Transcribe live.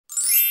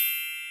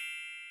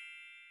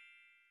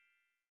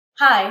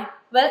Hi,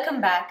 welcome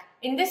back.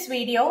 In this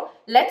video,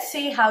 let's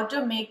see how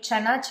to make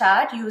chana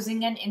chaat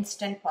using an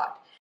instant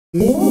pot.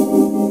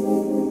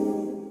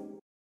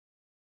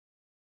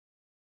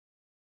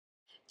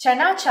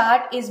 Chana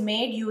chaat is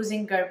made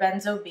using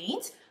garbanzo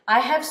beans. I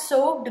have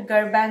soaked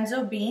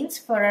garbanzo beans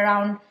for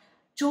around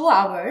 2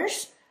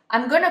 hours.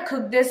 I'm gonna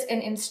cook this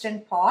in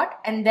instant pot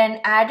and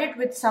then add it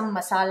with some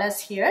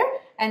masalas here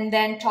and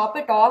then top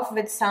it off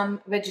with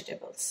some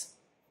vegetables.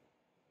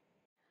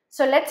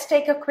 So let's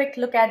take a quick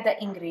look at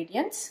the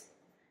ingredients.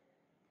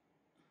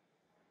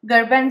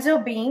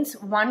 Garbanzo beans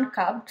 1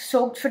 cup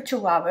soaked for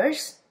 2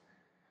 hours.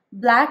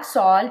 Black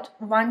salt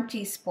 1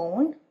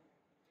 teaspoon.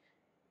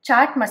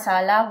 Chaat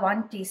masala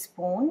 1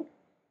 teaspoon.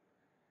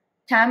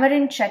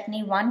 Tamarind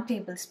chutney 1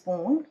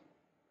 tablespoon.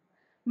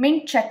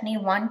 Mint chutney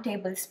 1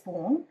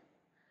 tablespoon.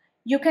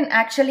 You can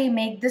actually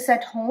make this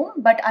at home,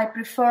 but I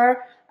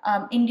prefer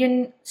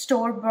Indian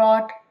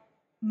store-bought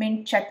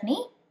mint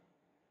chutney.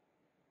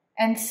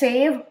 And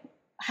save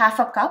half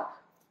a cup.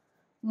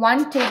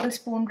 1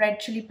 tablespoon red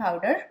chili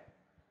powder.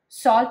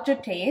 Salt to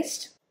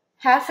taste,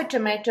 half a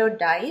tomato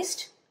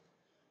diced,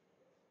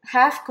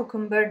 half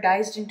cucumber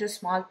diced into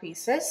small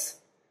pieces,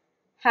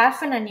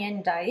 half an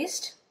onion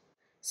diced,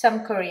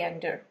 some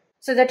coriander.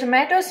 So the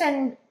tomatoes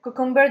and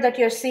cucumber that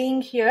you're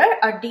seeing here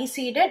are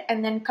deseeded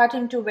and then cut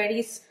into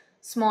very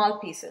small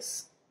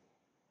pieces.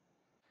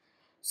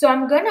 So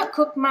I'm gonna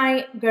cook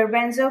my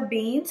garbanzo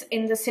beans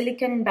in the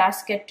silicone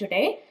basket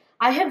today.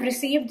 I have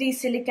received these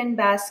silicone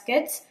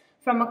baskets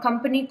from a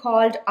company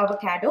called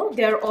Avocado.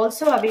 They're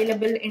also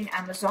available in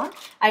Amazon.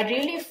 I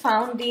really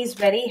found these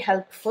very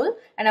helpful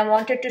and I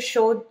wanted to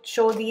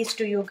show these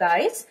to you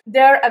guys.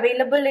 They're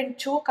available in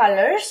 2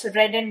 colors,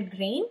 red and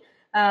green.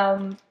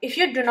 If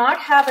you do not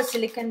have a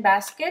silicone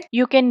basket,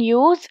 you can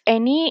use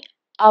any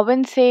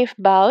oven safe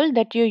bowl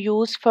that you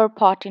use for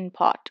pot in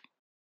pot.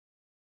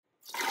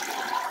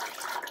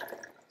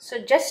 So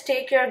just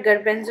take your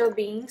garbanzo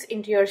beans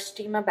into your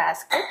steamer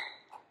basket.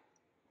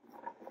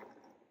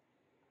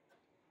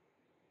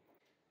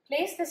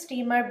 Place the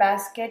steamer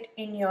basket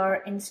in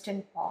your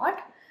instant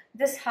pot.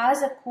 This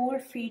has a cool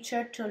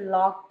feature to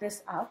lock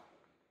this up.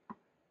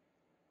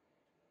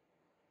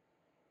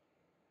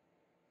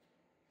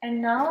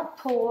 And now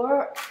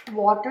pour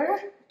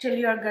water till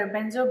your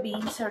garbanzo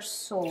beans are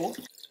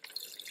soaked.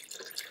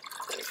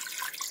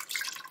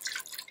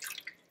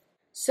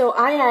 So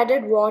I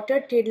added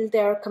water till they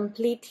are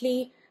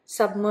completely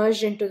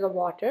submerged into the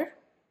water.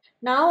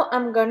 Now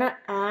I'm gonna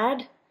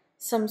add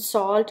some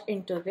salt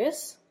into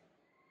this.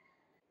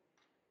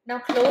 Now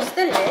close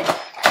the lid,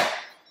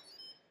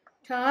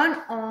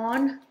 turn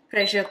on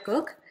pressure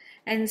cook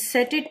and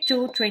set it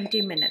to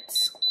 20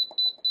 minutes.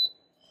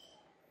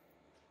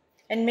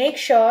 And make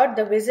sure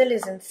the whistle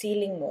is in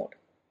sealing mode.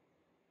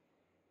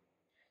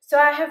 So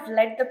I have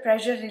let the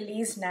pressure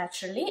release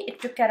naturally.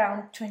 It took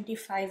around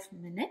 25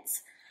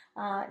 minutes.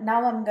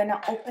 Now I'm gonna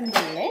open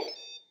the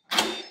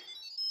lid.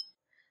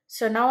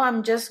 So now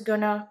I'm just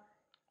gonna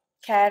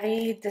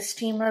carry the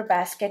steamer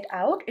basket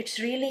out. It's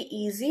really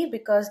easy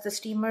because the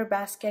steamer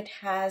basket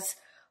has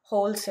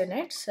holes in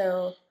it,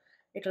 so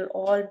it'll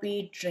all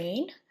be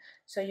drained.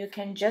 So you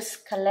can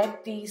just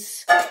collect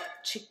these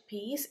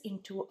chickpeas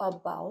into a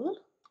bowl.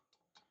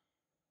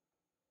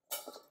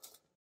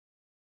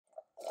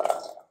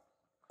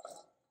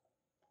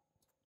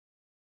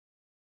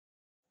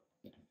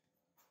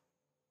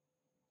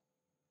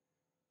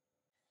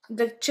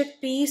 The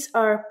chickpeas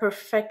are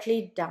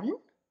perfectly done.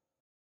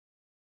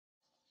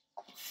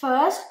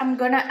 First, I'm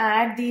gonna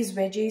add these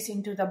veggies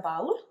into the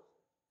bowl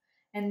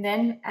and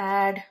then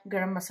add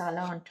garam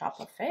masala on top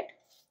of it.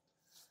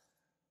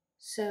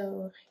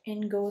 So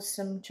in goes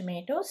some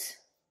tomatoes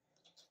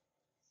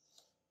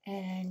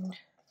and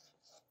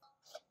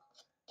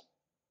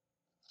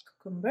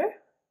cucumber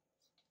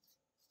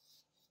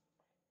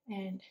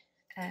and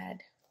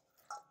add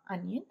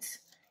onions.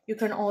 You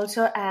can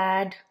also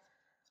add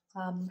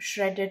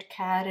shredded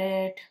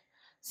carrot,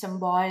 some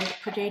boiled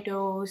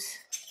potatoes.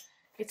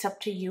 It's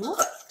up to you.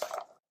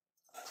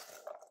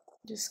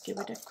 Just give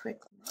it a quick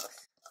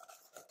mix.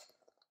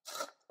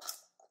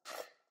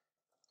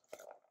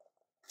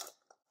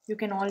 You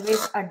can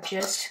always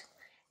adjust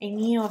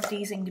any of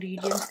these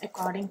ingredients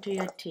according to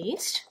your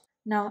taste.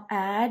 Now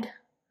add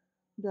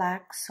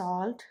black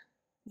salt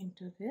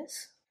into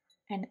this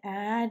and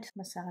add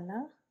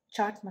masala,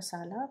 chaat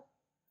masala,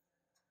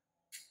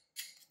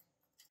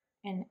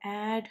 and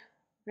add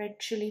red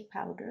chili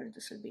powder.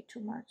 This will be too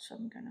much, so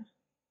I'm gonna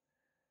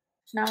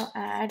now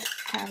add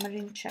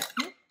tamarind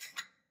chutney.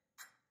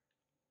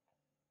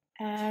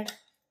 Add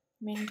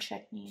mint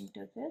chutney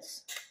into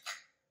this.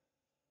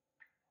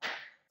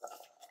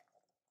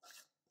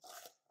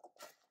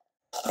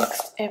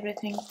 Mix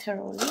everything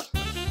thoroughly.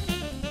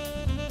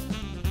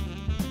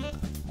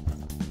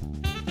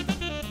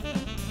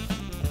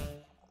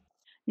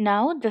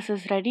 Now this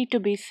is ready to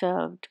be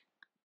served.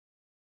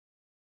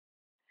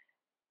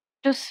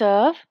 To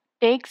serve,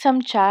 take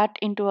some chaat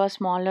into a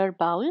smaller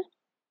bowl.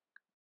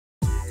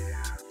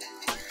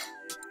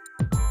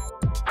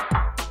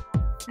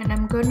 And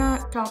I'm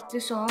gonna top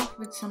this off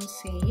with some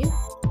save.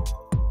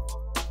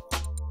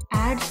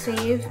 Add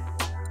save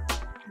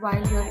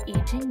while you're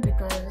eating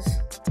because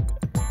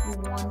you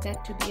want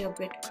that to be a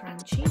bit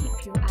crunchy.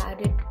 If you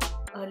add it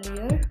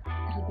earlier,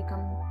 it'll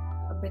become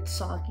a bit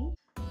soggy.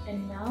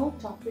 And now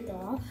top it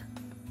off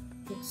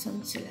with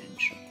some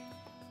cilantro.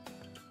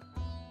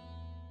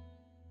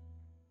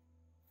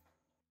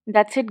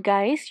 That's it,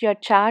 guys. Your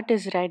chaat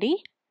is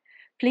ready.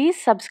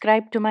 Please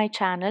subscribe to my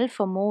channel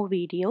for more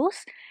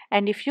videos.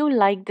 And if you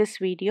like this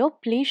video,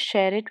 please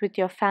share it with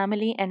your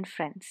family and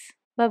friends.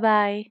 Bye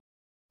bye.